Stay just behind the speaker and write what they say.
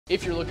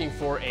If you're looking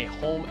for a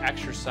home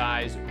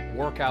exercise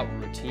workout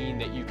routine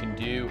that you can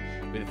do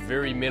with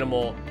very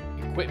minimal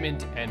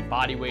equipment and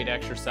body weight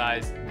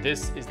exercise,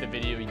 this is the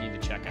video you need to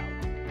check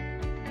out.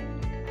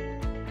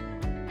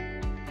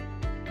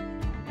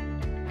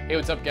 Hey,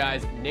 what's up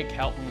guys? Nick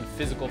Helton,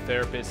 physical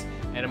therapist,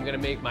 and I'm gonna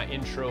make my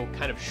intro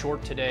kind of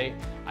short today.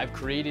 I've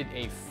created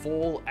a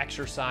full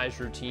exercise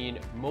routine,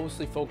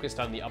 mostly focused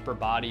on the upper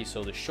body,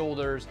 so the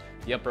shoulders,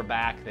 the upper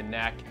back, the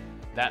neck,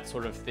 that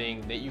sort of thing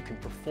that you can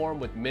perform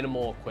with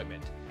minimal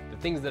equipment. The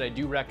things that I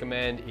do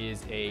recommend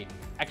is a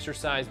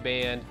exercise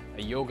band,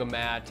 a yoga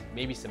mat,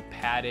 maybe some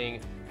padding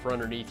for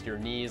underneath your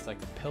knees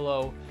like a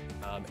pillow,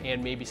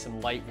 and maybe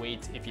some light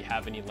weights if you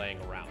have any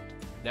laying around.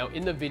 Now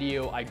in the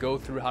video, I go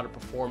through how to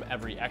perform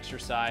every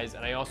exercise,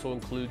 and I also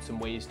include some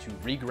ways to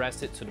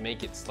regress it, so to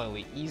make it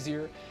slightly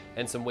easier,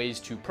 and some ways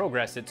to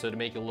progress it, so to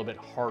make it a little bit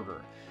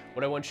harder.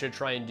 What I want you to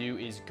try and do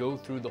is go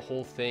through the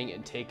whole thing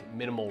and take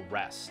minimal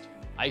rest.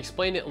 I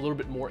explained it a little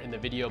bit more in the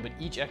video, but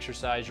each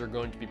exercise you're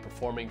going to be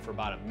performing for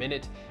about a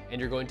minute, and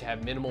you're going to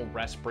have minimal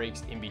rest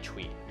breaks in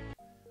between.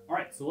 All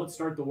right, so let's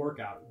start the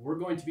workout. We're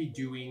going to be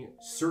doing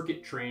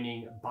circuit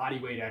training, body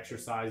weight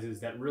exercises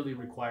that really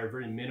require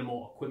very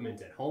minimal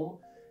equipment at home.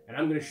 And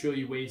I'm going to show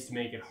you ways to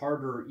make it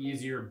harder or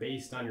easier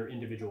based on your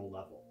individual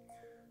level.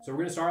 So we're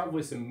going to start off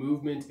with some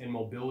movement and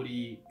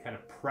mobility kind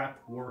of prep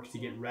work to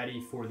get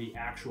ready for the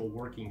actual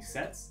working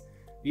sets.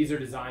 These are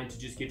designed to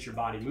just get your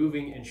body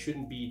moving and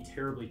shouldn't be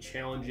terribly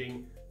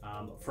challenging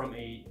from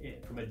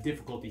a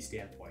difficulty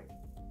standpoint.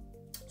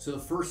 So the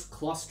first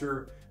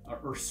cluster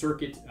or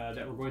circuit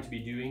that we're going to be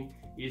doing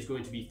is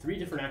going to be 3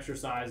 different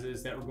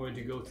exercises that we're going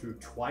to go through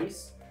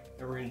twice.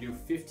 And we're going to do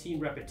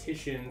 15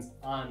 repetitions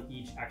on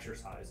each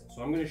exercise.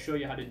 So I'm going to show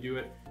you how to do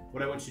it.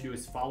 What I want you to do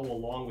is follow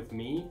along with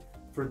me.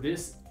 For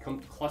this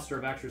cluster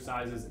of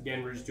exercises,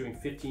 again, we're just doing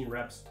 15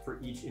 reps for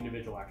each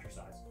individual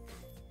exercise.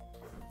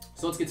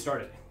 So let's get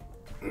started.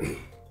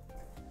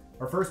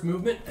 Our first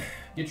movement,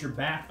 get your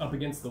back up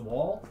against the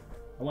wall.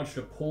 I want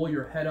you to pull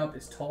your head up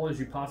as tall as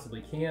you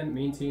possibly can,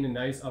 maintain a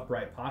nice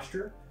upright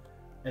posture.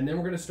 And then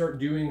we're going to start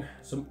doing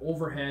some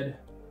overhead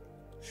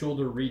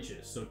shoulder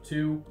reaches. So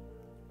 2,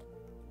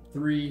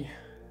 3,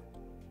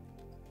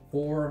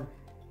 4,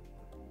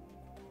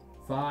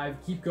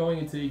 5. Keep going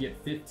until you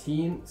get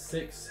 15,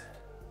 6,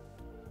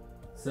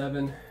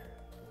 7,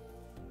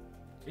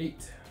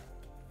 8,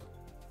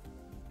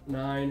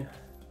 9,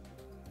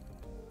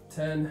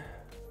 10,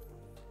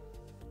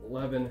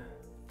 11,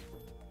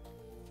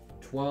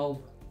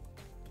 12,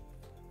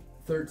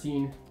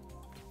 13,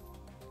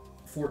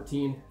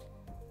 14,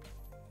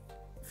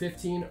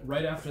 15.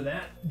 Right after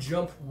that,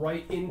 jump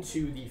right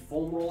into the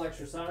foam roll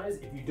exercise.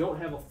 If you don't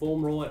have a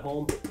foam roll at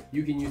home,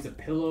 you can use a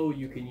pillow,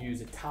 you can use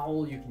a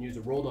towel, you can use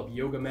a rolled up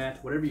yoga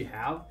mat, whatever you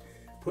have.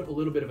 Put a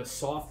little bit of a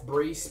soft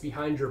brace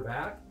behind your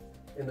back,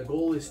 and the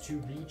goal is to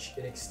reach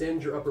and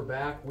extend your upper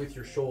back with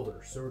your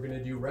shoulders. So we're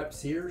gonna do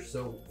reps here.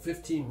 So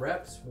 15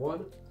 reps,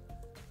 1,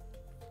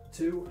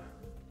 2,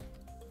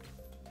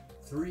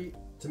 3.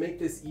 To make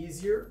this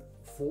easier,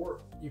 4.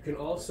 You can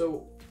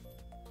also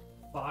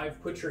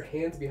 5, put your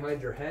hands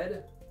behind your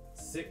head.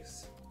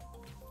 6,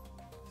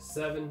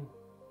 7,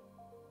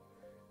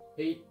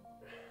 8,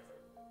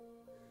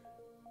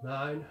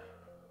 9,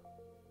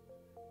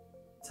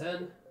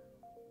 10,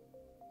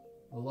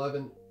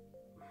 11,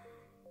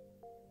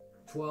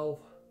 12,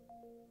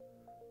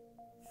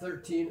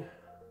 13,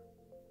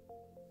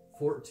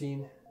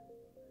 14,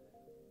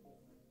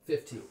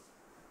 15.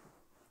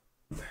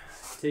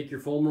 Take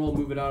your foam roll,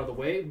 move it out of the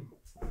way.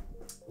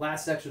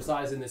 Last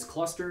exercise in this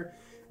cluster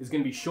is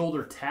going to be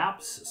shoulder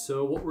taps.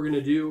 So what we're going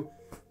to do,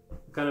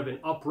 kind of an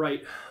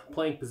upright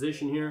plank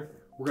position here,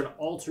 we're going to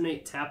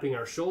alternate tapping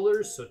our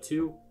shoulders. So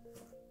 2,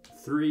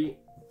 3,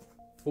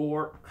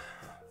 4,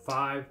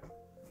 5,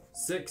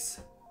 6,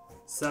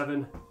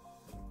 7,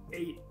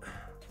 8,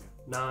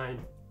 9,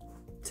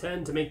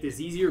 10. To make this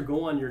easier,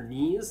 go on your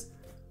knees.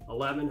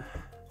 11,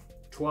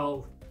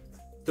 12,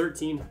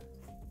 13,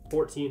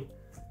 14,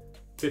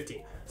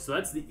 15. So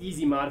that's the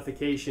easy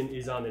modification,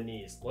 is on the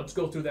knees. Let's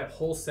go through that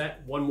whole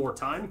set one more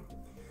time.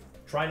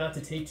 Try not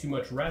to take too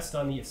much rest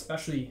on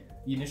especially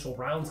the initial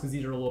rounds, because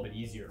these are a little bit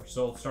easier.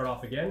 So let's start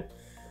off again.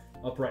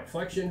 Upright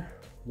flexion.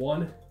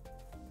 1,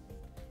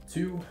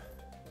 2,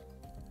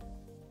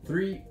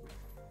 3,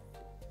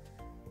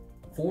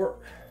 4,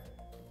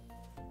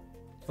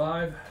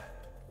 5,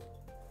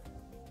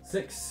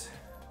 6,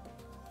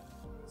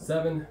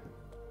 7,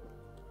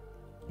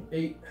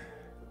 8,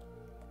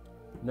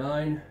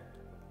 9,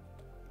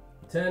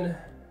 10,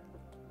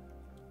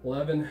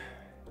 11,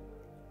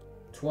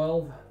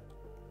 12,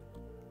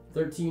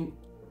 13,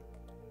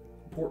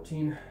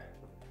 14,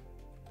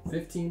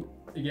 15.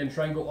 Again,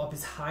 try and go up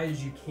as high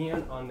as you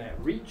can on that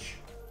reach.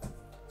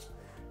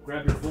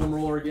 Grab your foam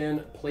roller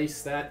again,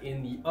 place that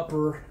in the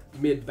upper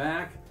mid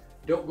back.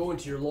 Don't go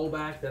into your low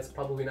back, that's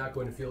probably not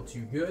going to feel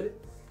too good.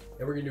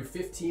 And we're gonna do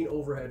 15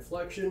 overhead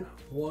flexion.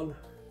 1,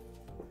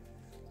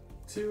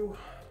 2,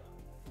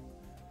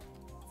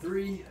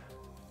 3,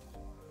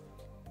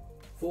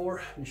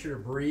 4, be sure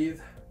to breathe.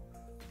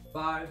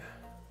 5,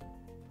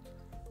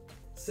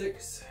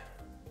 6,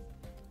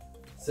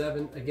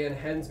 7, again,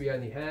 hands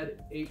behind the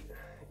head. 8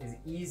 is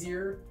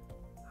easier.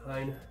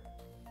 9,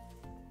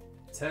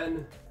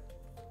 10,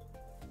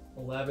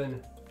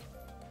 11,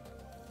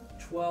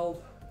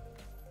 12,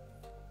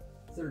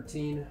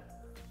 13,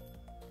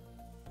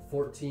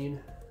 14,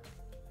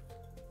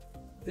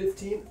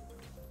 15.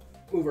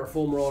 Move our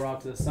foam roller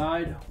out to the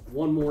side.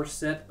 One more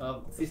set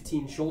of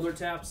 15 shoulder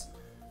taps.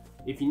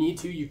 If you need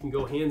to, you can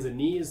go hands and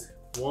knees.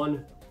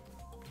 1,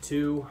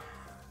 2,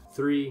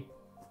 3,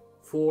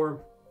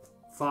 4,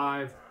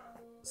 5,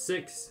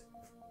 6,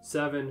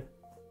 7,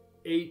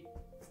 8,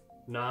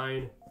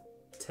 9,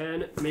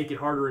 10. Make it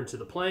harder into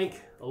the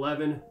plank.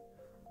 11,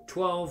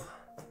 12,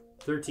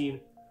 13,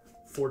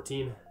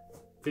 14,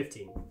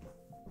 15.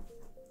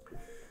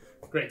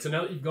 Great, so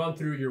now that you've gone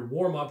through your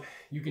warm-up,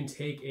 you can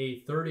take a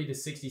 30 to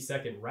 60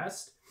 second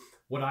rest.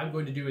 What I'm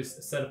going to do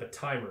is set up a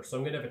timer. So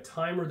I'm going to have a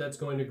timer that's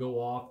going to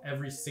go off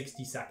every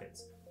 60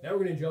 seconds. Now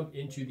we're going to jump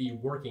into the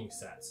working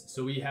sets.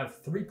 So we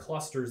have 3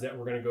 clusters that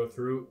we're going to go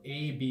through,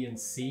 A, B, and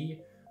C,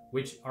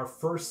 which our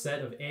first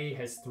set of A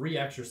has 3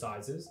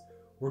 exercises.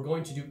 We're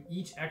going to do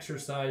each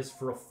exercise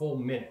for a full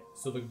minute.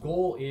 So the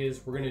goal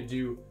is we're going to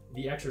do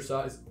the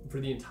exercise for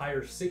the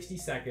entire 60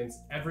 seconds,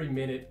 every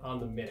minute on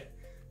the minute.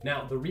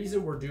 Now, the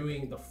reason we're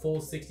doing the full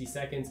 60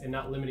 seconds and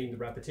not limiting the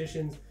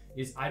repetitions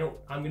is I'm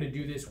going to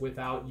do this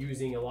without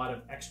using a lot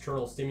of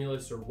external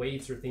stimulus or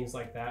weights or things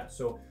like that.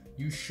 So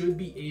you should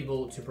be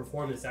able to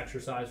perform this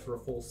exercise for a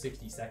full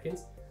 60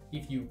 seconds.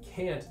 If you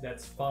can't,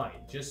 that's fine.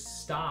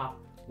 Just stop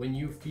when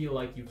you feel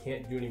like you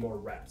can't do any more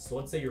reps. So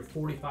let's say you're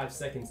 45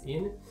 seconds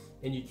in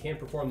and you can't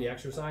perform the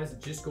exercise,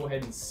 just go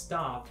ahead and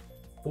stop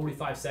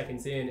 45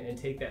 seconds in and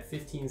take that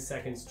 15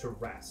 seconds to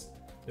rest.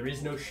 There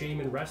is no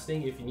shame in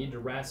resting. If you need to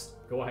rest,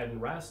 go ahead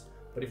and rest.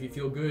 But if you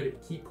feel good,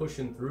 keep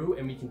pushing through,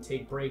 and we can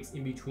take breaks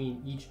in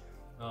between each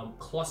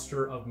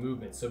cluster of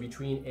movements. So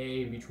between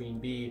A and between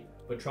B,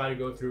 but try to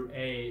go through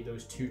A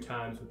those 2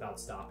 times without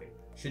stopping.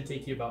 Should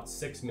take you about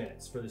 6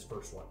 minutes for this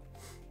first one.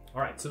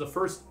 All right, so the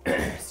first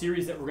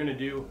series that we're gonna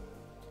do,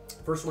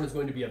 first one is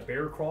going to be a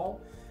bear crawl.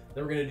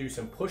 Then we're gonna do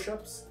some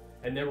push-ups,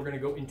 and then we're gonna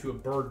go into a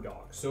bird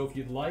dog. So if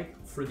you'd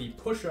like, for the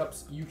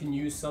push-ups, you can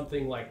use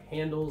something like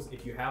handles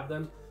if you have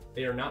them.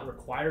 They are not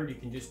required. You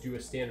can just do a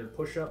standard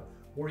push-up,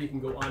 or you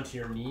can go onto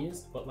your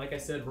knees. But like I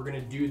said, we're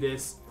gonna do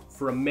this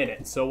for a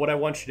minute. So what I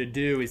want you to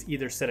do is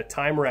either set a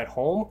timer at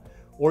home,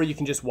 or you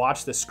can just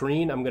watch the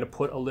screen. I'm gonna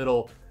put a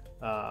little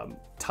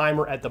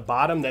timer at the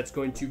bottom that's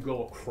going to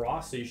go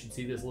across. So you should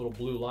see this little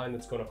blue line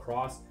that's going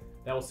across.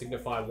 That will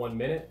signify 1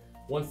 minute.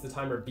 Once the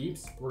timer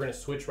beeps, we're gonna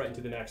switch right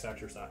into the next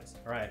exercise.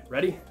 All right,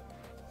 ready?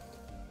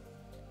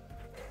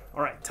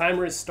 All right,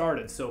 timer is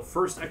started. So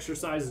first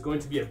exercise is going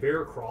to be a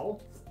bear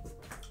crawl.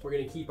 We're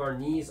gonna keep our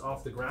knees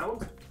off the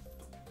ground,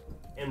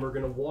 and we're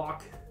gonna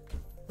walk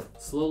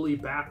slowly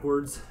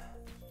backwards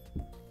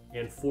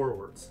and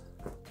forwards.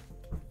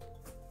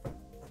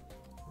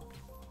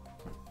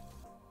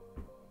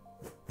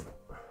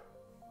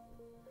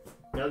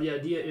 Now the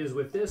idea is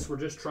with this, we're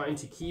just trying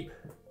to keep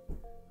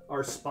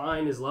our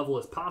spine as level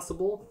as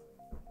possible,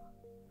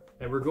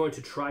 and we're going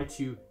to try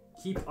to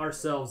keep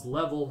ourselves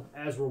level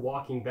as we're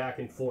walking back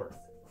and forth.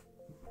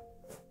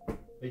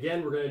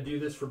 Again, we're gonna do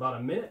this for about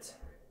a minute,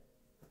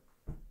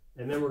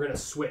 and then we're gonna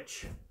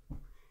switch.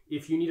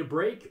 If you need a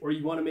break or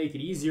you wanna make it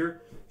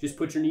easier, just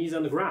put your knees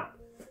on the ground.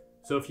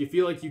 So if you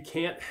feel like you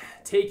can't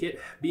take it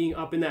being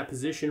up in that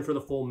position for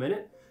the full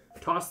minute,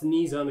 toss the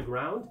knees on the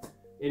ground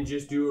and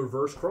just do a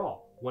reverse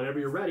crawl. Whenever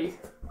you're ready,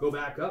 go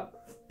back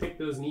up, pick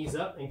those knees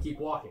up, and keep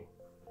walking.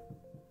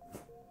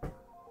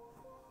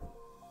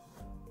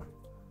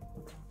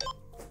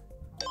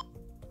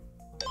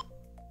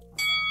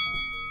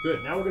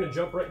 Good, now we're gonna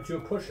jump right into a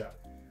push-up.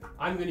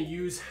 I'm gonna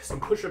use some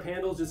push-up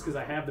handles just because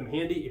I have them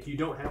handy. If you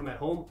don't have them at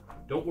home,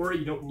 don't worry,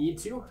 you don't need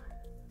to.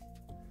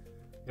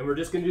 And we're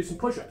just gonna do some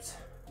push-ups.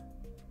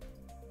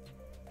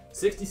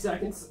 60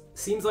 seconds,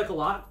 seems like a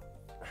lot,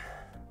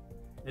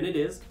 and it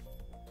is.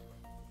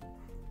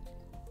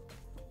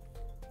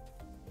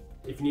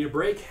 If you need a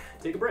break,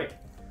 take a break.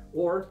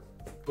 Or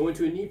go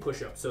into a knee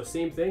push-up. So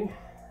same thing,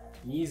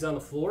 knees on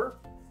the floor,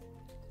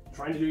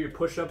 trying to do your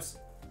push-ups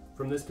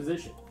from this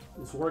position.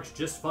 This works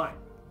just fine.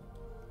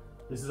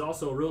 This is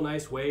also a real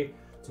nice way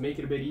to make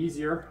it a bit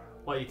easier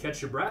while you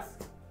catch your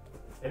breath,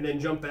 and then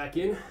jump back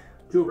in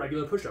to a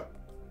regular push-up.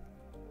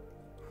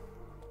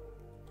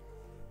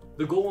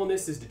 The goal on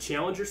this is to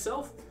challenge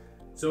yourself.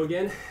 So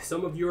again,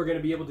 some of you are going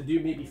to be able to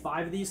do maybe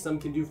 5 of these, some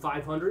can do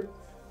 500,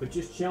 but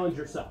just challenge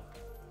yourself.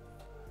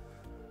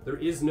 There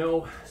is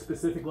no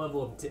specific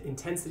level of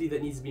intensity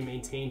that needs to be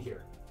maintained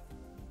here.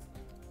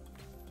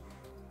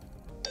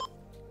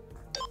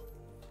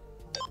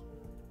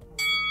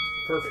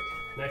 Perfect.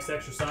 Next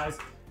exercise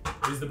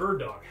is the bird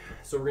dog.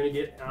 So we're gonna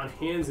get on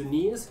hands and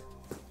knees,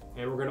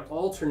 and we're gonna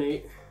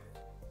alternate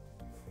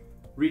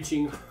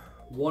reaching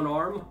one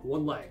arm,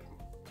 one leg.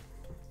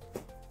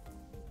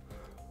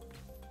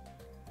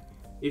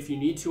 If you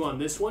need to on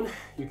this one,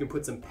 you can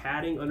put some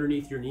padding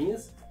underneath your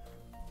knees.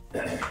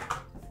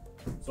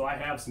 So I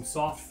have some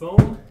soft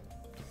foam.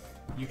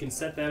 You can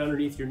set that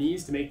underneath your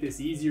knees to make this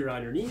easier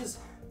on your knees.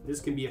 This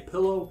can be a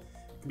pillow,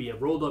 it can be a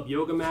rolled up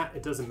yoga mat,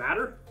 it doesn't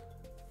matter.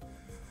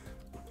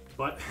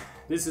 But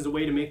this is a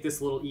way to make this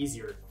a little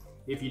easier.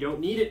 If you don't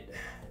need it,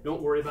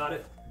 don't worry about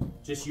it.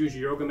 Just use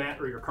your yoga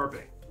mat or your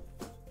carpeting.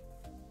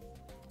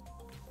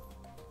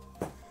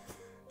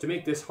 To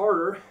make this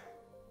harder,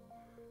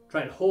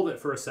 try and hold it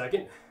for a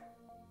second,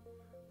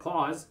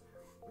 pause,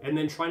 and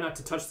then try not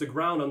to touch the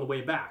ground on the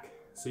way back.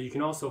 So you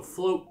can also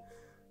float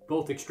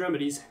both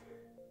extremities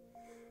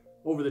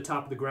over the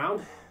top of the ground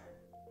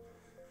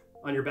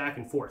on your back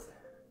and forth.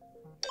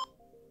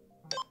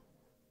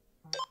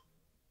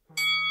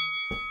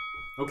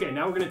 Okay,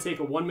 now we're gonna take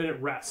a 1 minute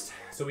rest.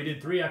 So we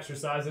did 3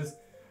 exercises.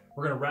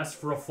 We're gonna rest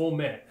for a full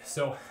minute.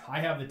 So I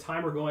have the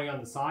timer going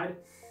on the side.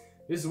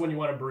 This is when you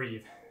wanna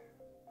breathe.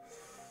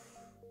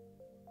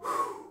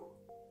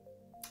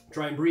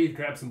 Try and breathe,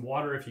 grab some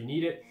water if you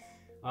need it.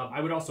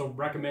 I would also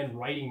recommend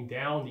writing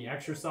down the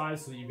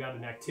exercise so that you've got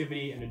an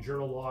activity and a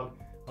journal log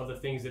of the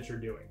things that you're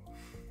doing.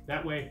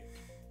 That way,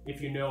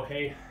 if you know,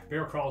 hey,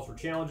 bear crawls were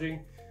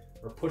challenging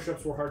or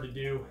push-ups were hard to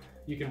do,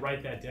 you can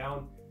write that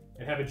down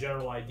and have a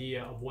general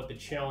idea of what the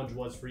challenge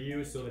was for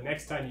you. So the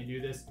next time you do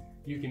this,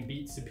 you can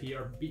make some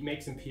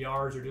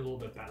PRs or do a little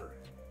bit better.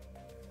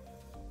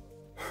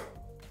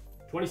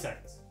 20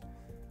 seconds.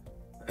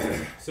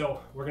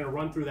 So we're gonna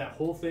run through that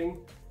whole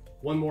thing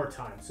one more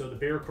time. So the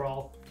bear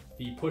crawl,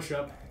 the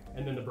push-up,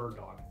 and then the bird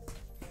dog.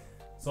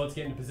 So let's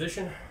get into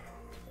position.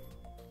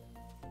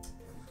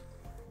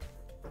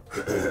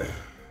 And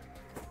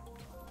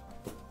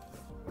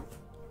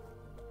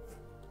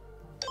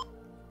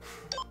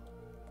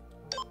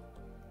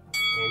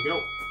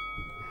go.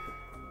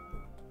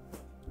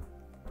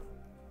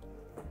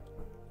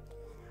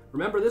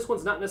 Remember, this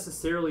one's not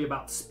necessarily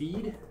about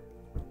speed.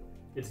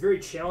 It's very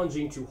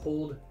challenging to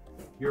hold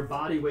your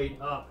body weight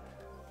up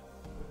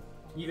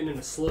even in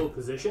a slow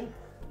position,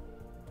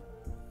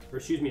 or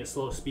excuse me, a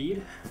slow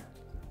speed.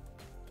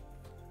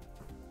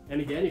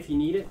 And again, if you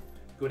need it,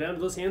 go down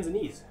to those hands and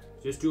knees.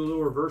 Just do a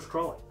little reverse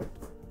crawling.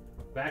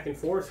 Back and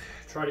forth,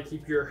 try to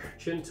keep your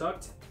chin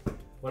tucked.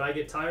 When I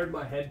get tired,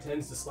 my head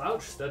tends to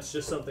slouch. That's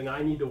just something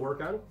I need to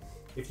work on.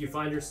 If you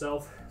find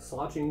yourself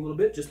slouching a little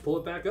bit, just pull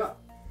it back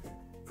up.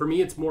 For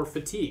me, it's more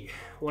fatigue.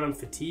 When I'm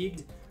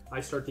fatigued,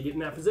 I start to get in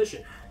that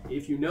position.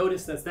 If you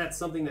notice that that's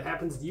something that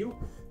happens to you,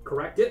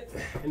 correct it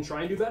and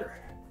try and do better.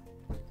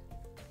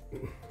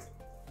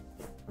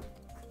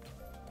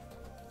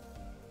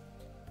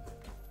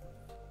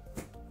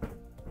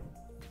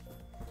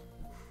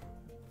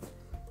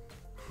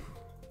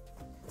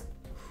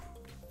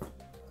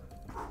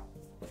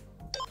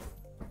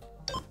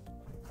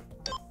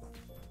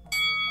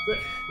 Good.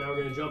 Now we're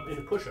going to jump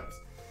into push-ups.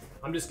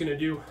 I'm just going to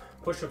do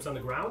push-ups on the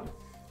ground.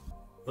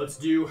 Let's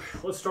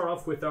start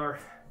off with our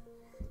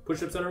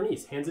push-ups on our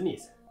knees, hands and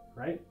knees,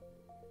 right?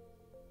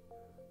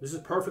 This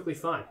is perfectly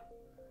fine.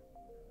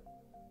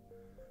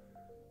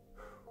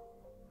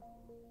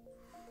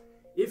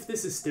 If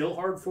this is still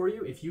hard for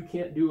you, if you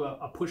can't do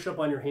a push-up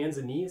on your hands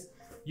and knees,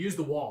 use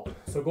the wall.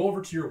 So go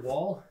over to your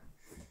wall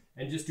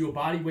and just do a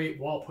body weight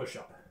wall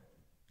push-up.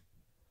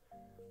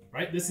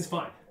 Right? This is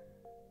fine.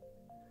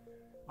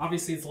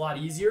 Obviously, it's a lot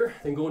easier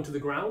than going to the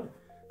ground,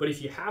 but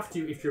if you have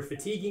to, if you're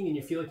fatiguing and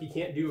you feel like you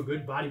can't do a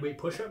good body weight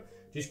push-up,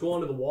 just go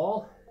onto the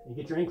wall and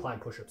get your incline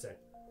push-ups in.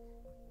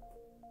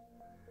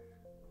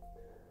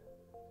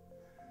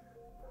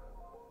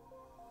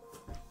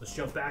 Let's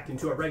jump back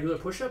into our regular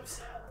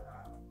push-ups.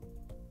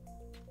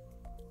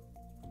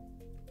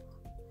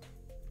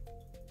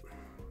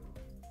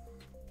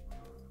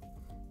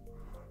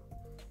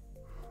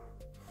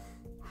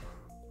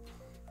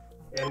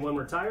 And when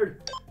we're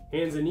tired,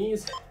 hands and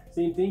knees,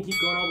 same thing, keep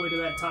going all the way to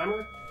that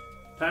timer.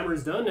 Timer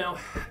is done now.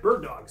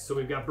 Bird dogs. So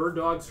we've got bird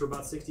dogs for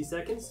about 60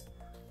 seconds.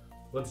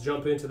 Let's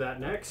jump into that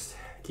next.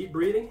 Keep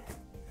breathing.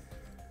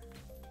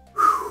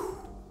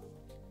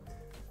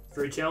 It's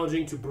very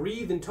challenging to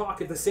breathe and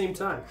talk at the same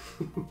time.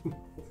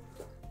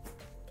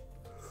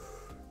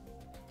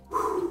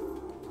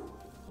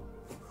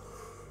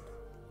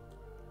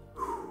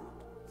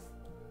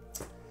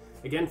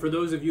 Again, for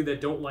those of you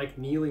that don't like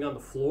kneeling on the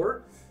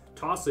floor,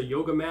 toss a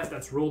yoga mat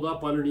that's rolled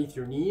up underneath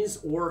your knees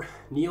or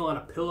kneel on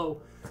a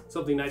pillow,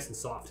 something nice and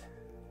soft.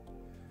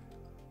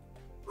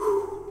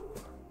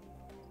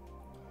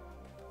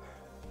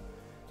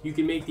 You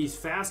can make these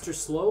fast or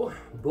slow.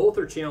 Both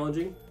are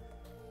challenging.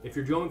 If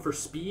you're going for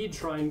speed,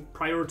 try and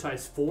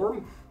prioritize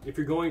form. If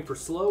you're going for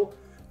slow,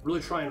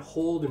 really try and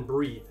hold and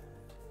breathe.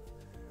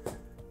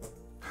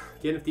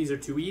 Again, if these are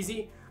too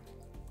easy,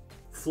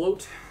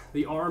 float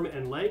the arm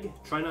and leg.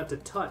 Try not to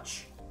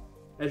touch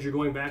as you're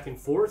going back and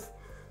forth.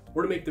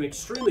 Or to make them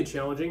extremely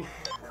challenging,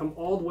 come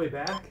all the way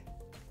back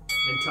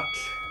and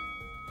touch.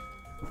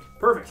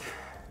 Perfect.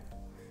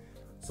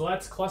 So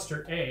that's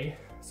cluster A.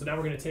 So now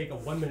we're going to take a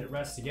 1 minute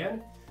rest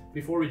again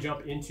before we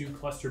jump into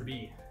cluster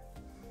B.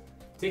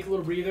 Take a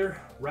little breather,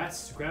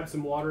 rest, grab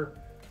some water,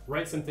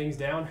 write some things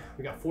down.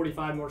 We got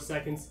 45 more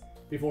seconds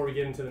before we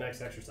get into the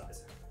next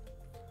exercise.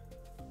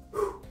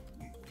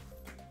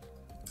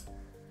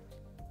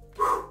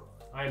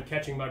 I am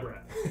catching my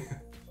breath.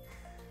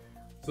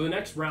 So the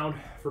next round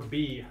for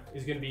B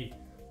is gonna be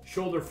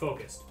shoulder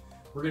focused.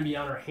 We're gonna be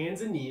on our hands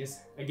and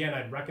knees. Again,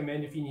 I'd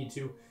recommend if you need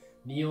to,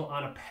 kneel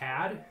on a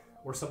pad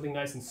or something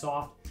nice and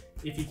soft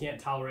if you can't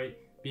tolerate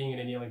being in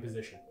a kneeling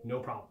position, no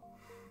problem.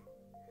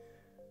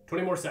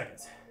 20 more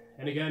seconds.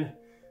 And again,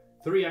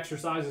 3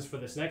 exercises for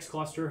this next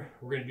cluster.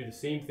 We're gonna do the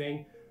same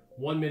thing,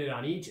 1 minute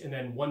on each, and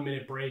then 1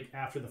 minute break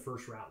after the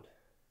first round.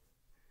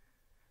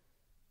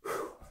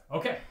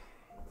 Okay,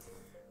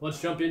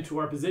 let's jump into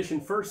our position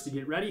first to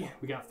get ready.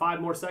 We got 5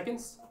 more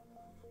seconds.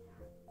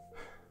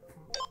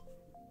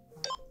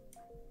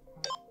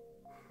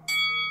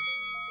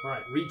 All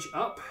right, reach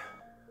up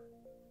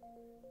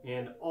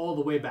and all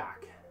the way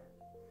back.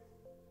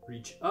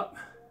 Reach up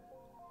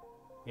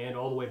and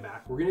all the way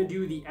back. We're gonna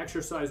do the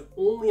exercise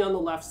only on the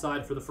left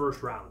side for the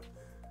first round.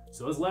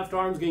 So his left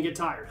arm's gonna get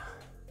tired.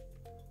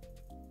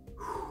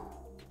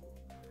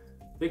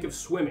 Think of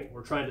swimming.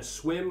 We're trying to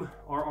swim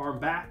our arm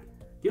back.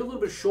 Get a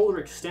little bit of shoulder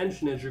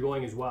extension as you're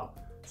going as well.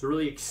 So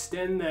really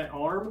extend that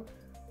arm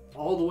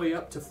all the way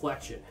up to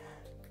flexion.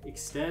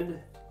 Extend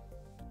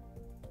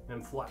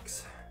and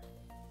flex.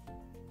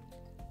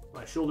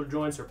 My shoulder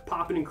joints are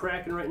popping and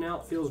cracking right now.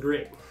 It feels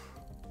great.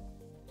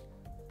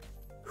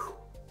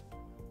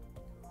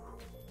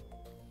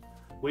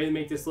 Way to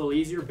make this a little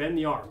easier, bend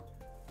the arm.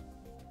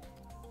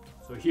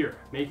 So here,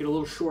 make it a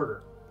little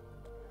shorter.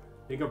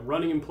 Think of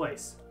running in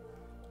place.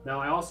 Now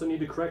I also need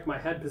to correct my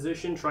head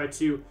position, try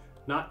to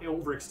not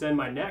overextend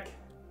my neck.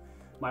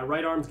 My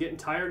right arm's getting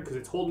tired because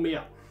it's holding me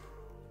up.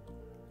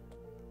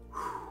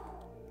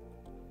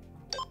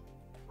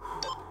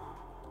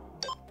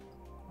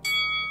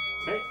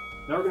 Okay,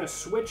 now we're gonna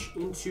switch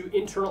into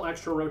internal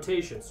external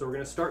rotation. So we're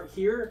gonna start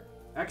here,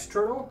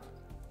 external,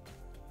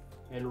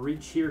 and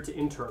reach here to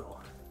internal.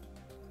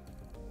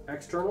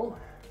 External,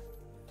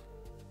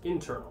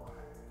 internal.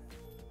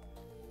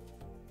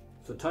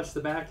 So touch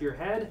the back of your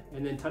head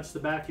and then touch the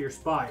back of your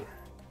spine.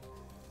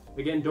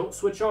 Again, don't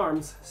switch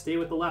arms, stay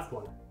with the left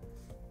one.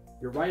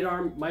 Your right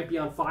arm might be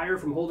on fire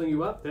from holding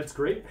you up, that's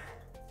great.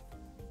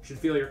 You should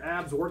feel your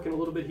abs working a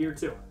little bit here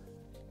too.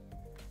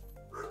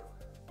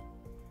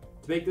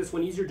 To make this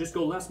one easier, just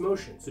go less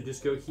motion. So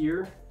just go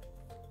here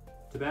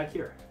to back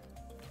here.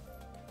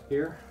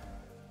 Here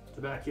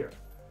to back here.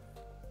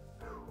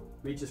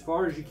 Reach as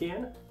far as you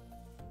can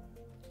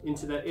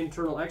into that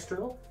internal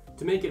external.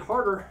 To make it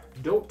harder,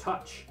 don't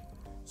touch.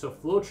 So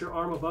float your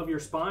arm above your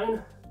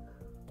spine,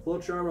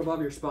 float your arm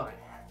above your spine.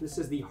 This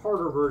is the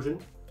harder version,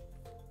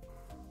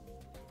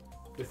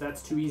 if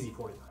that's too easy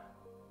for you.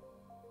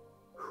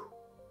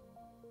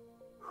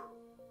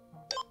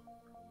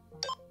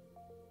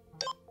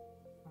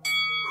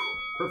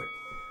 Perfect.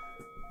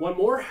 One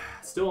more,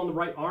 still on the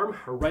right arm,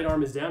 or right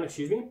arm is down,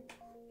 excuse me.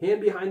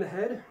 Hand behind the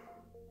head,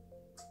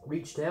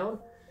 reach down,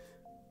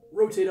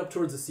 rotate up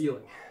towards the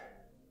ceiling.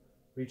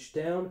 Reach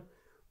down,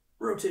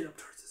 rotate up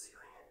towards the ceiling.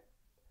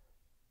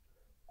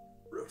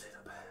 Rotate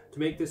up. To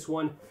make this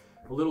one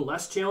a little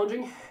less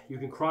challenging, you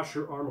can cross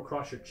your arm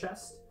across your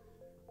chest.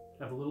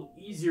 Have a little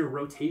easier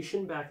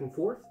rotation back and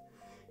forth.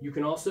 You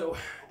can also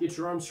get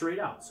your arm straight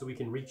out. So we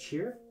can reach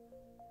here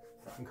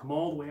and come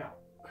all the way out.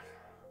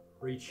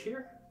 Reach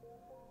here,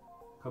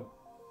 come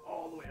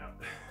all the way out.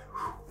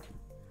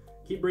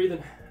 Keep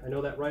breathing. I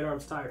know that right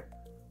arm's tired.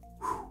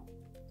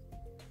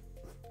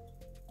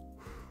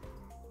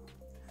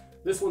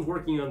 This one's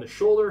working on the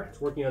shoulder,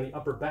 it's working on the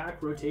upper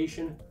back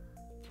rotation.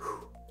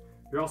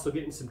 You're also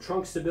getting some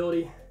trunk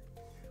stability,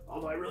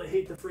 although I really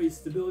hate the phrase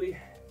stability,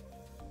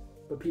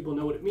 but people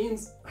know what it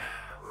means.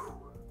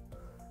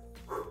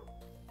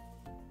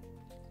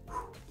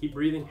 Keep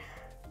breathing.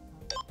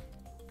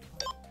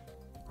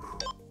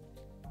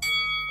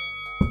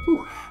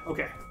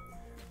 Okay,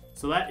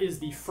 so that is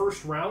the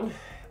first round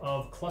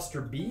of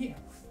cluster B.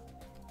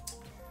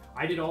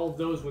 I did all of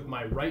those with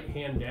my right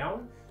hand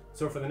down.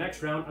 So for the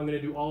next round, I'm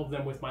gonna do all of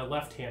them with my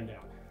left hand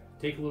down.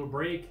 Take a little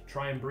break,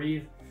 try and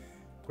breathe,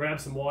 grab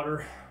some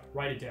water,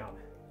 write it down.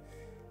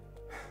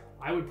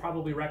 I would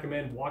probably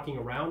recommend walking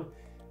around.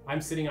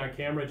 I'm sitting on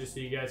camera just so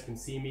you guys can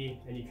see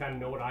me and you kind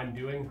of know what I'm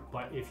doing.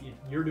 But if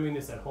you're doing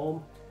this at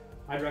home,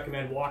 I'd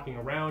recommend walking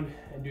around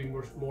and doing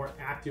more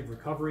active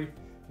recovery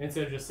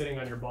instead of just sitting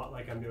on your butt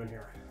like I'm doing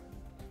here.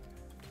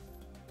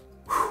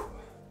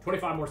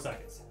 25 more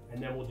seconds,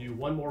 and then we'll do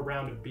one more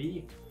round of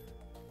B.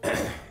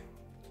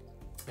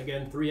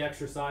 Again, 3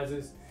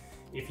 exercises.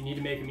 If you need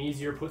to make them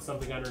easier, put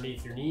something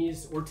underneath your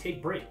knees or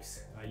take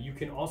breaks. You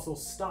can also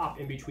stop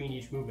in between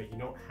each movement. You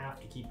don't have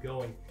to keep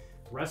going.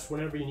 Rest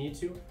whenever you need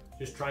to.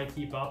 Just try and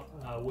keep up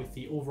with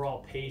the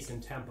overall pace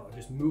and tempo.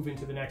 Just move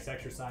into the next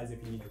exercise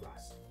if you need to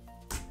rest.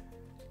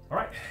 All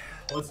right,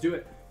 let's do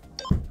it.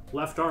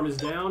 Left arm is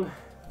down,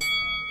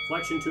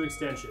 flexion to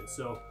extension.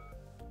 So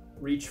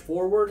reach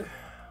forward,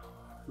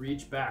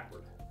 reach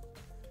backward.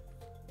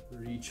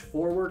 Reach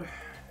forward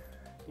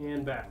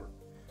and backward.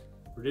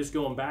 We're just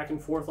going back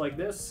and forth like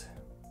this.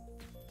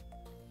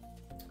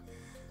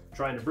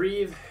 Trying to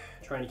breathe,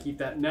 trying to keep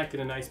that neck in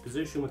a nice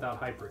position without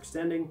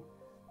hyperextending.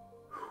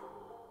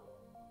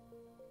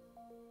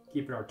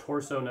 keeping our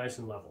torso nice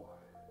and level.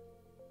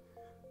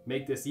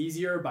 Make this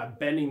easier by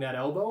bending that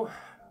elbow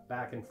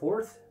back and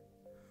forth.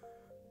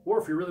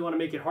 Or if you really want to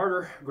make it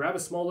harder, grab a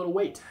small little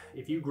weight.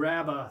 If you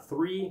grab a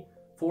 3,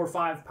 4,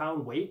 5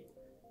 pound weight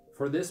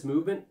for this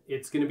movement,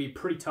 it's going to be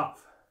pretty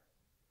tough.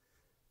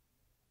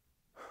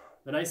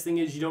 The nice thing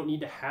is you don't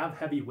need to have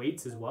heavy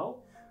weights as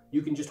well.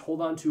 You can just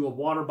hold on to a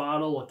water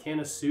bottle, a can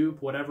of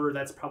soup, whatever,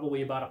 that's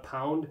probably about a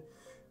pound.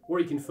 Or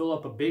you can fill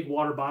up a big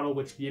water bottle,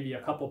 which will give you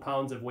a couple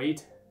pounds of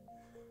weight.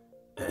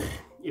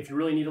 If you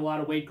really need a lot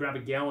of weight, grab a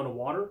gallon of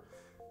water.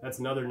 That's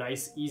another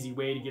nice, easy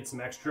way to get some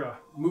extra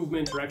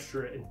movement or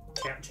extra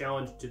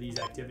challenge to these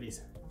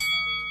activities.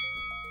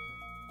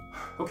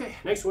 Okay,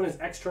 next one is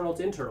external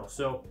to internal.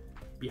 So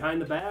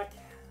behind the back,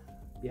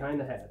 behind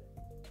the head.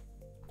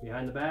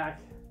 Behind the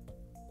back,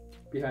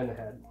 behind the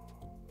head.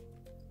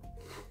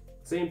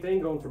 Same thing,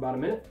 going for about a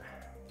minute.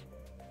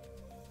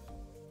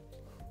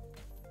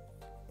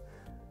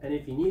 And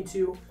if you need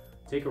to,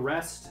 take a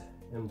rest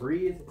and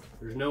breathe.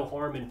 There's no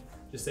harm in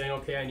just saying,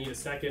 okay, I need a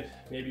second.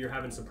 Maybe you're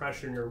having some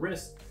pressure in your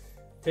wrist.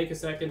 Take a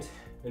second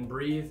and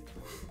breathe.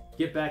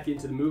 Get back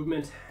into the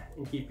movement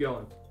and keep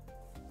going.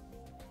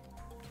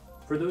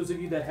 For those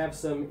of you that have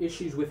some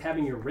issues with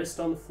having your wrist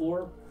on the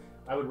floor,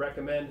 I would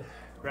recommend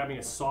grabbing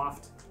a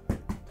soft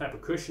type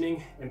of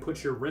cushioning and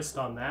put your wrist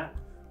on that.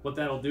 What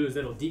that'll do is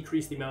it'll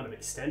decrease the amount of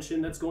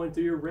extension that's going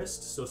through your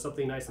wrist. So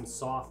something nice and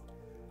soft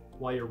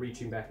while you're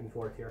reaching back and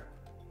forth here.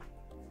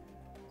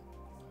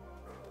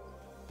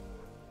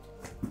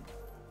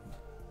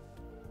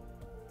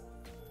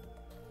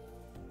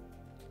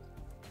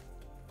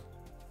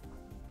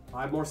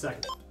 Five more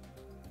seconds.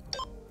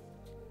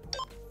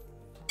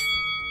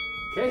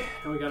 Okay,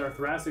 now we got our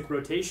thoracic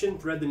rotation,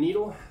 thread the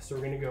needle. So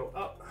we're gonna go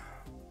up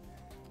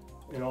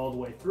and all the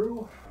way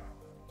through,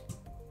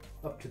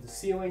 up to the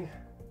ceiling,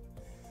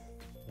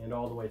 and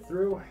all the way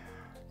through.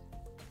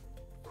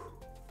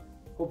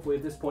 Hopefully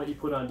at this point you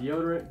put on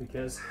deodorant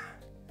because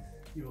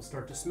you will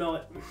start to smell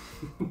it.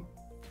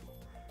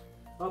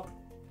 Up,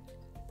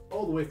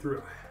 all the way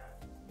through.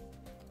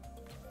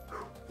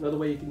 Another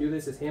way you can do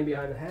this is hand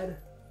behind the head,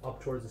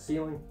 up towards the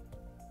ceiling,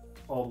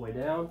 all the way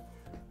down,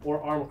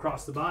 or arm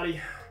across the body,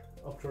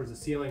 up towards the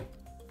ceiling,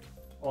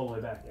 all the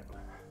way back down.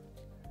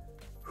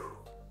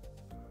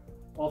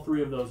 All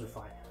three of those are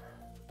fine.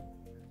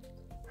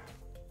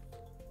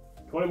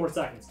 20 more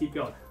seconds, keep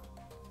going.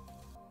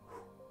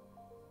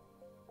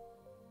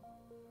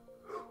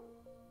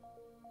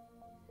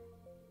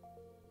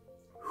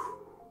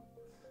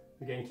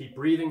 Again, keep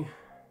breathing.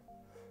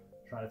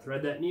 Try to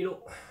thread that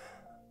needle.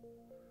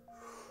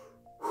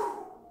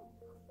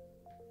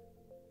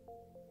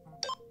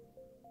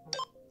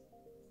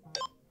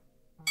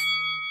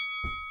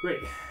 Great.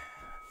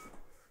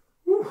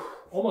 Whew.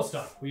 Almost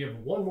done. We have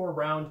one more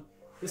round.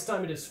 This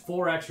time it is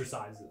 4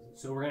 exercises.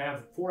 So we're going to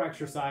have 4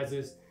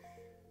 exercises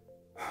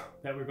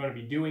that we're going to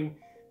be doing.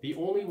 The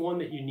only one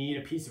that you need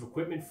a piece of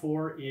equipment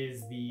for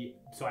is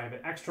so I have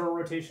an external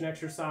rotation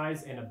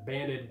exercise and a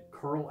banded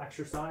curl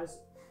exercise.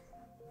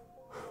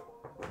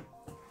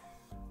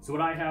 So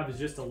what I have is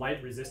just a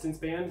light resistance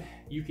band.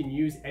 You can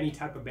use any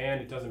type of band,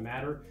 it doesn't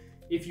matter.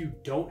 If you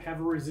don't have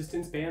a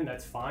resistance band,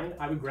 that's fine.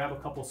 I would grab a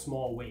couple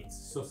small weights.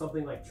 So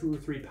something like 2 or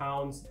 3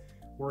 pounds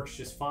works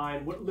just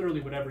fine. Literally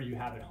whatever you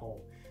have at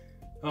home.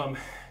 You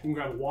can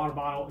grab a water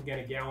bottle, again,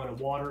 a gallon of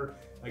water,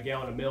 a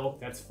gallon of milk,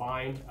 that's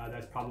fine.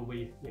 That's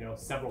probably,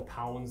 several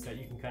pounds that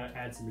you can kind of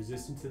add some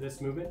resistance to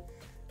this movement.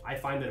 I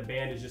find that a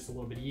band is just a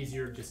little bit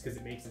easier just because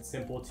it makes it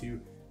simple to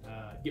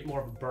get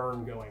more of a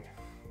burn going.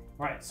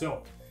 All right,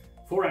 so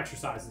 4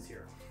 exercises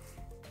here.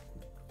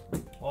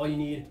 All you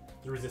need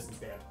is a resistance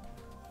band.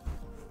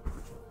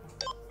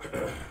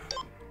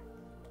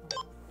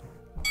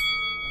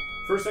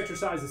 First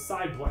exercise is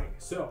side plank.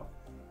 So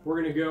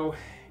we're gonna go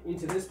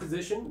into this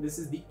position. This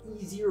is the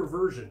easier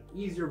version.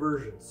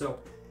 So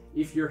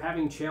if you're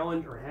having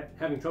challenge or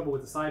having trouble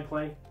with the side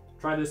plank,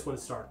 try this one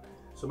to start.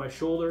 So my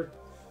shoulder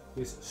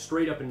is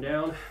straight up and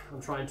down.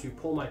 I'm trying to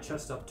pull my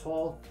chest up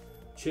tall.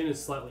 Chin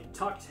is slightly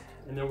tucked,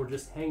 and then we're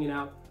just hanging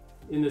out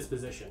in this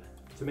position.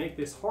 To make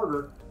this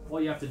harder,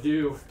 all you have to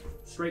do,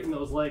 straighten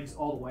those legs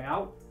all the way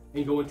out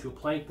and go into a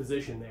plank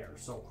position there.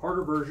 So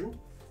harder version.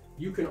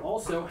 You can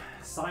also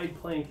side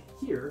plank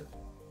here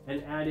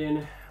and add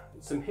in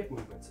some hip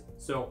movements.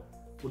 So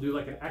we'll do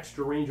like an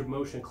extra range of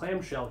motion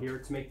clamshell here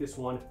to make this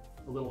one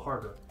a little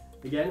harder.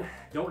 Again,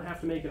 don't have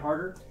to make it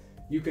harder.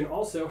 You can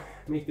also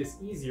make this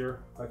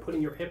easier by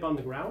putting your hip on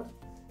the ground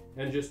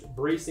and just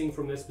bracing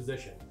from this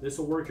position. This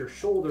will work your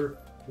shoulder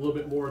a little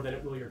bit more than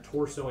it will your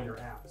torso and your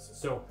abs.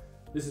 So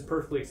this is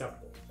perfectly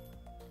acceptable.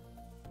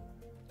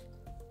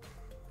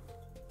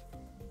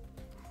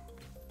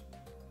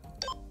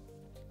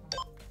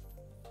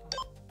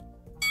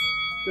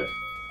 Good.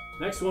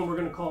 Next one we're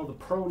going to call the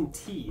prone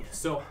T.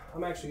 So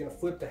I'm actually going to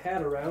flip the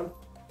hat around.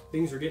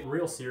 Things are getting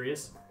real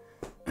serious.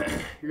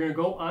 You're going to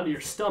go onto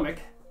your stomach,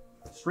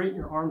 straighten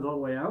your arms all the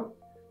way out,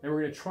 and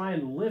we're going to try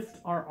and lift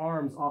our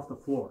arms off the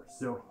floor.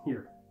 So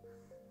here,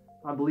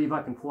 I believe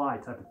I can fly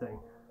type of thing.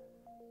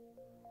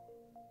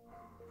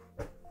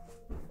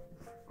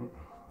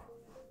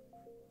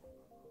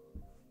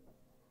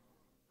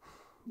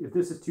 If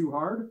this is too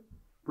hard,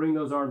 bring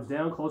those arms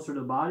down closer to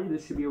the body.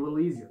 This should be a little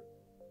easier.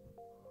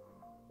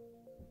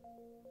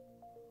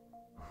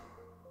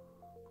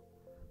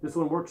 This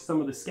one works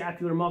some of the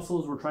scapular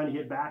muscles. We're trying to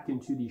get back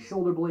into the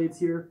shoulder blades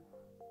here.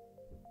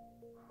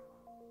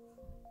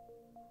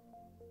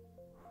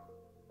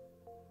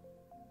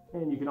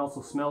 And you can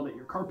also smell that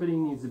your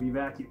carpeting needs to be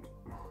vacuumed.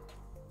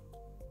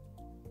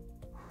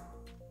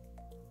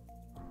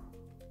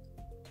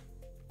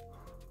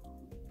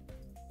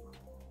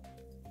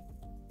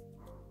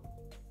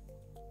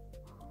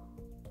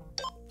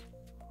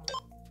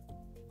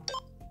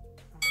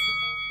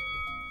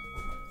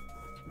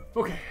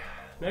 Okay,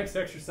 next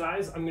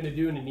exercise I'm going to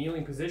do in a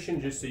kneeling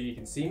position just so you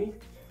can see me.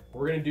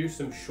 We're going to do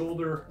some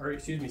shoulder, or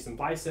excuse me, some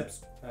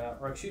biceps,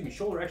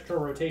 shoulder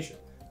external rotation.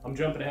 I'm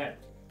jumping ahead.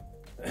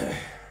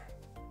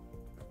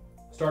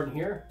 Starting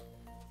here,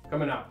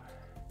 coming out.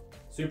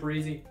 Super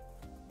easy,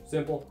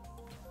 simple.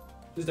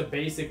 Just a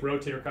basic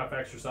rotator cuff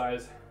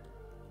exercise.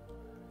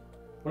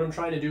 What I'm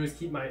trying to do is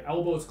keep my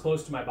elbows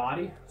close to my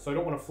body, so I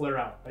don't want to flare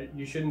out.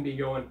 You shouldn't be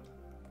going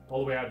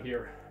all the way out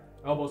here.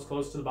 Elbows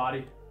close to the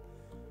body,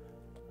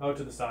 out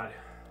to the side.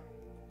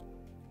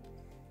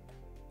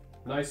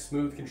 Nice,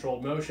 smooth,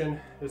 controlled motion,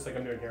 just like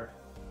I'm doing here.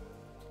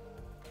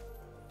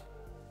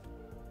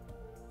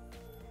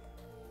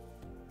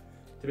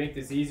 To make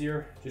this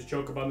easier, just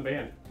choke up on the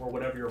band or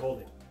whatever you're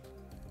holding.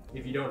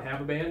 If you don't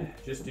have a band,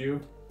 just do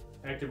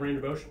active range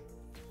of motion.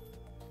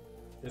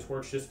 This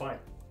works just fine.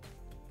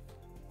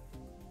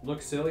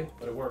 Looks silly,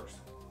 but it works.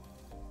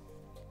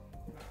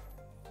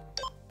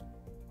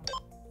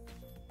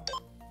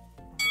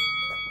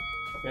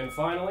 And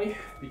finally,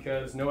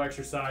 because no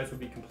exercise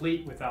would be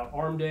complete without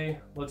arm day,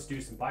 let's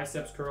do some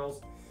biceps curls.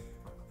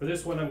 For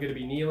this one, I'm going to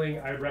be kneeling.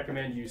 I would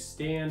recommend you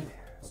stand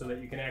so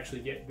that you can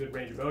actually get good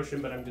range of motion,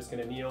 but I'm just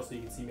going to kneel so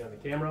you can see me on the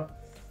camera.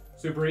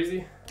 Super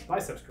easy,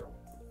 biceps curl.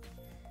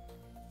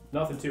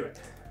 Nothing to it.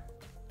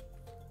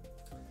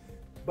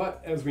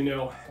 But as we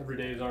know, every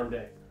day is arm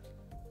day.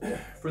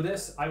 For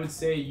this, I would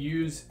say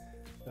use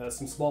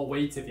some small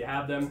weights if you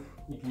have them.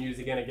 You can use,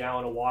 again, a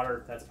gallon of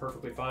water. That's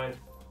perfectly fine.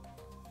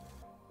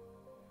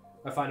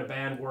 I find a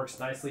band works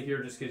nicely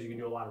here just because you can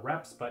do a lot of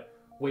reps, but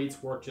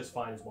weights work just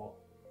fine as well.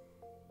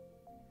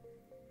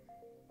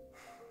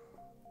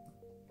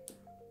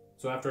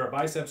 So after our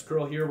biceps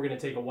curl here, we're going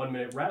to take a 1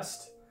 minute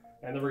rest,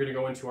 and then we're going to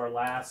go into our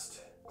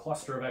last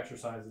cluster of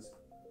exercises.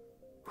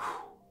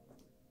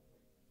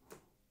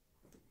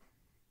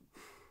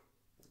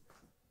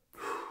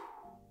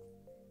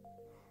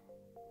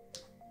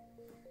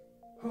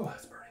 Oh,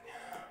 that's burning.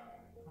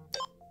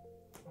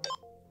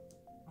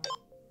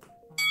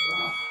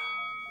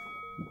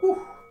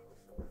 Whew.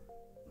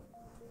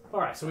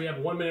 All right, so we have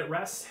a 1 minute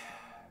rest.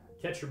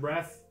 Catch your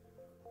breath.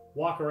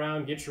 Walk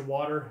around, get your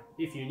water.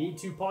 If you need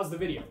to, pause the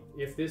video.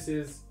 If this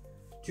is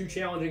too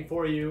challenging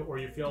for you or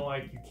you feel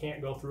like you can't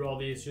go through all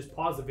these, just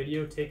pause the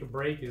video, take a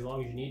break as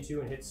long as you need to,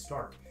 and hit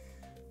start.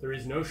 There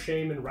is no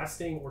shame in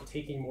resting or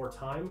taking more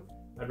time.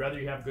 I'd rather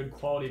you have good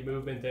quality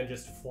movement than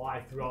just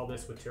fly through all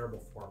this with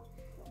terrible form.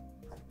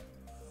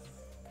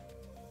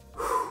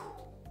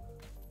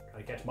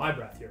 Gotta catch my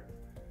breath here.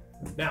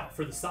 Now,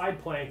 for the side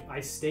plank,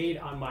 I stayed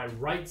on my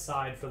right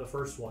side for the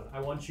first one. I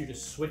want you to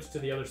switch to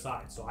the other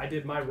side. So I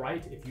did my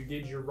right. If you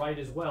did your right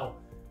as well,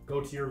 go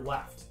to your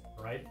left,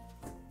 all right?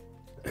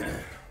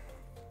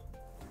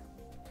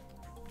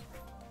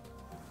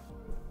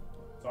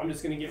 So I'm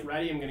just gonna get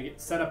ready. I'm gonna get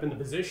set up in the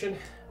position.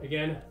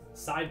 Again,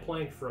 side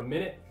plank for a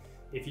minute.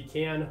 If you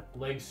can,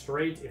 legs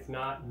straight. If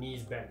not,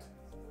 knees bent.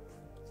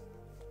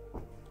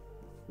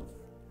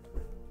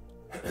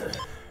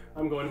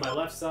 I'm going to my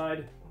left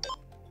side.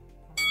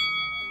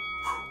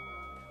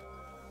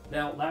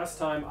 Now, last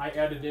time I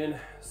added in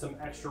some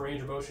extra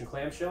range of motion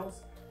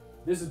clamshells.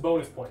 This is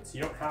bonus points.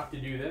 You don't have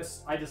to do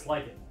this. I just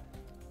like it.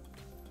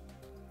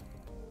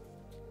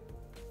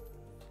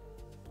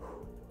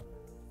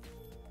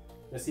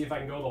 Let's see if I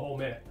can go the whole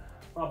minute.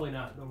 Probably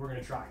not, but we're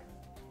gonna try.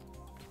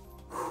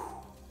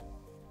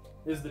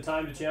 This is the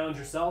time to challenge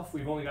yourself.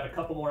 We've only got a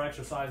couple more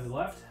exercises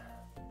left.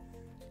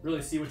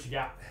 Really see what you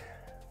got.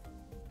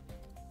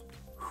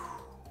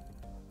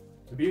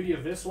 The beauty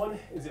of this one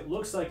is it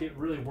looks like it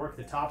really worked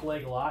the top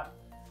leg a lot,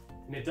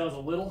 and it does a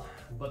little,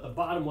 but the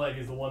bottom leg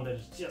is the one that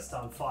is just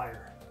on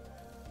fire.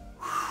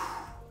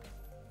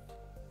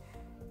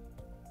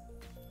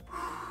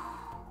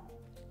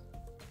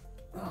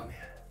 Oh man.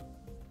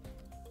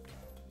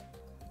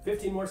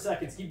 15 more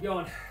seconds, keep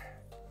going.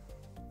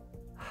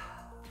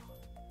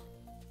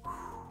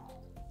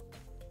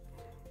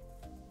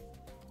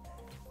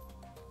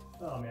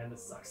 Oh man,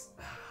 this sucks.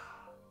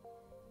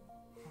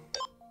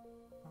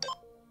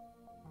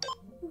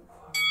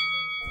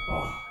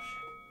 Oh,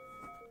 shit.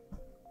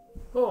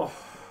 Oh. All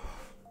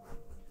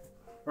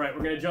right,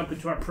 we're gonna jump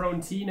into our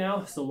prone T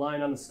now. So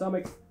lying on the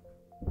stomach,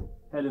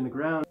 head in the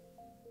ground.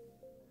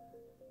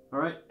 All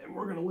right, and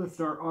we're gonna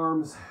lift our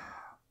arms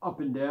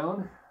up and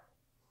down,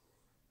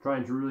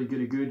 trying to really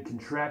get a good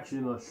contraction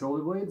in those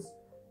shoulder blades.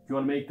 If you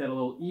wanna make that a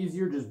little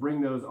easier, just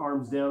bring those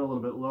arms down a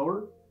little bit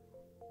lower.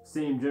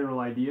 Same general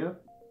idea.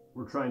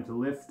 We're trying to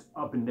lift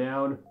up and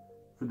down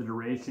for the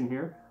duration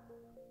here.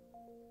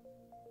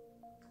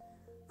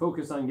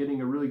 Focus on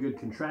getting a really good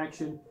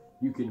contraction.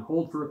 You can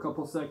hold for a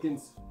couple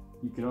seconds.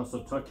 You can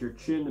also tuck your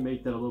chin to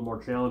make that a little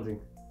more challenging.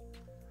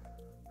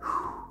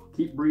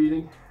 Keep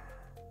breathing.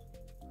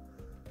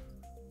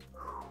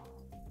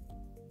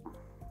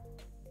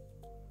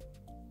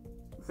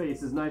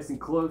 Face is nice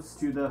and close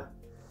to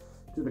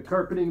the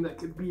carpeting that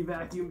could be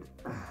vacuumed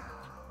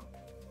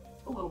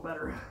a little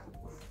better.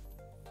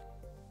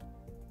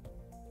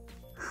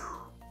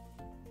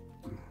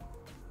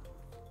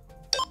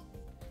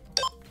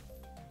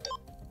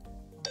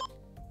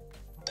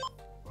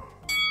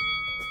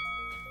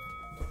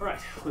 All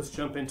right, let's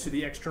jump into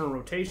the external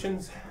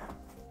rotations.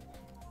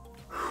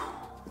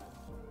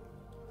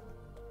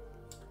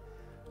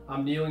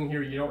 I'm kneeling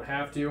here, you don't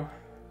have to.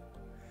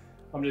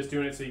 I'm just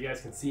doing it so you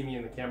guys can see me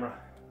in the camera.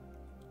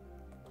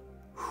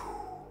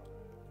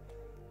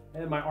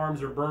 And my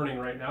arms are burning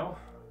right now.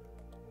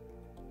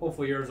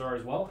 Hopefully yours are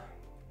as well.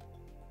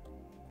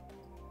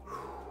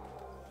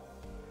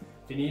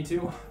 If you need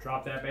to,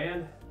 drop that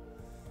band.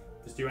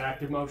 Just do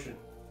active motion.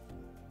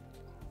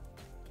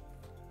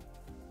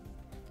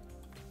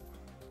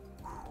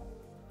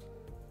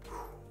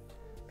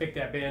 Pick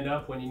that band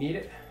up when you need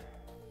it.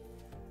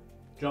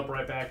 Jump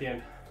right back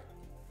in.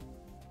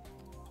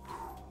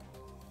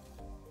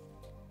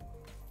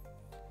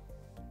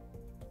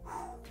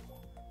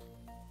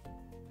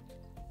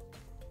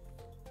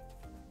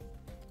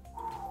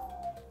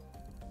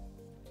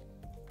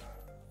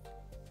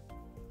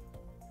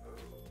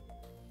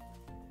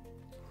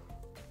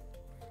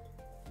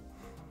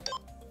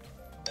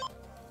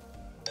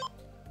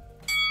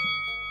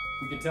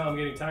 You can tell I'm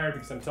getting tired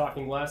because I'm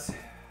talking less.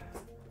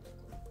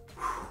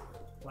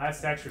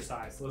 Last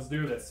exercise, let's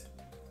do this.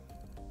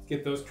 Let's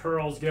get those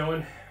curls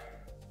going.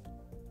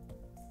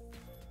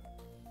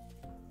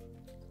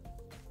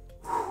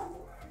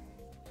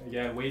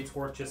 Again, weights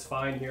work just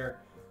fine here.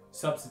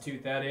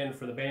 Substitute that in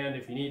for the band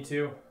if you need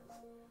to.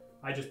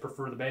 I just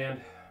prefer the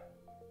band.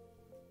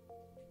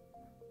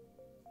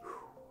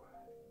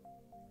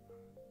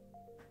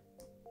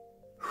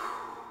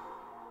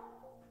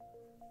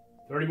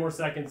 30 more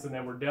seconds and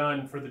then we're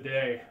done for the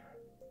day.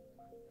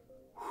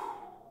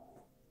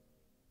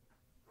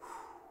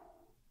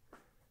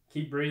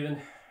 Keep breathing.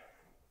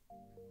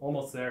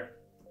 Almost there.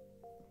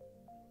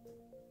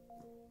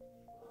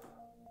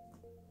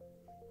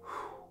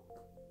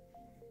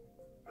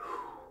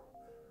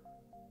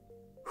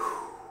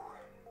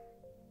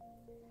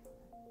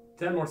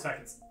 Ten more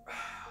seconds.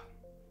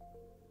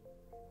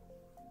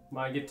 Come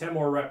on, get 10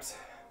 more reps.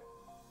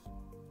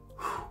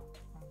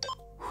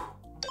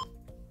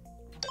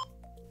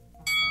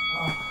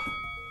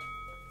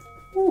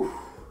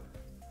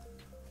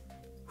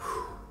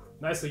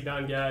 Nicely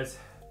done, guys.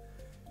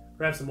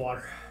 Grab some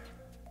water.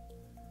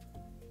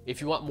 If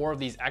you want more of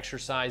these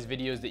exercise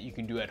videos that you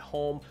can do at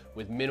home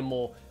with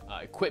minimal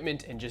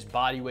equipment and just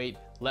body weight,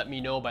 let me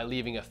know by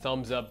leaving a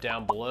thumbs up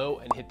down below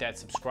and hit that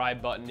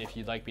subscribe button if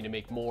you'd like me to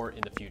make more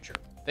in the future.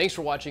 Thanks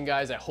for watching,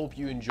 guys. I hope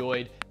you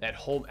enjoyed that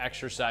home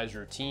exercise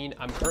routine.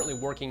 I'm currently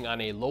working on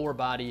a lower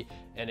body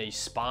and a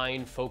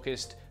spine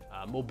focused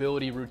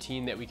mobility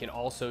routine that we can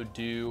also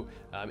do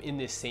in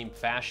this same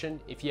fashion.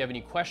 If you have any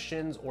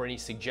questions or any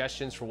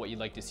suggestions for what you'd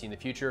like to see in the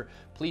future,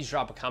 please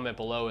drop a comment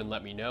below and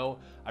let me know.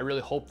 I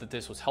really hope that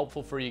this was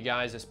helpful for you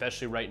guys,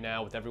 especially right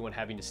now with everyone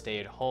having to stay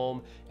at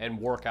home and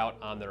work out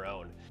on their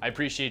own. I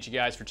appreciate you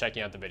guys for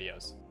checking out the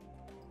videos.